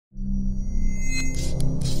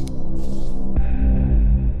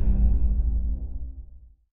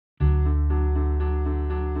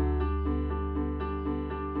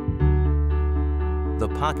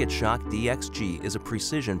PocketShock DXG is a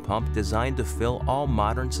precision pump designed to fill all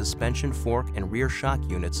modern suspension fork and rear shock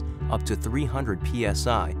units up to 300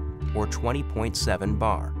 psi or 20.7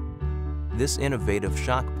 bar. This innovative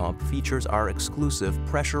shock pump features our exclusive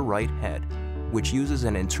Pressure-Rite head, which uses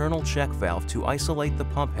an internal check valve to isolate the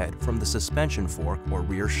pump head from the suspension fork or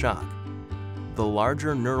rear shock. The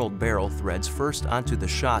larger knurled barrel threads first onto the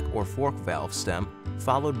shock or fork valve stem,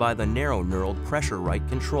 followed by the narrow knurled Pressure-Rite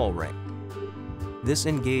control ring. This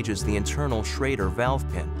engages the internal Schrader valve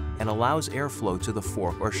pin and allows airflow to the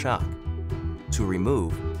fork or shock. To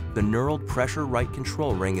remove, the knurled Pressure-Rite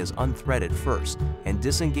control ring is unthreaded first and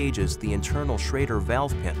disengages the internal Schrader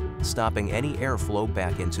valve pin, stopping any airflow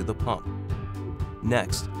back into the pump.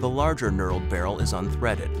 Next, the larger knurled barrel is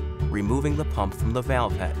unthreaded, removing the pump from the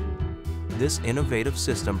valve head. This innovative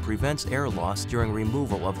system prevents air loss during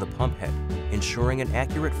removal of the pump head, ensuring an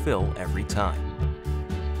accurate fill every time.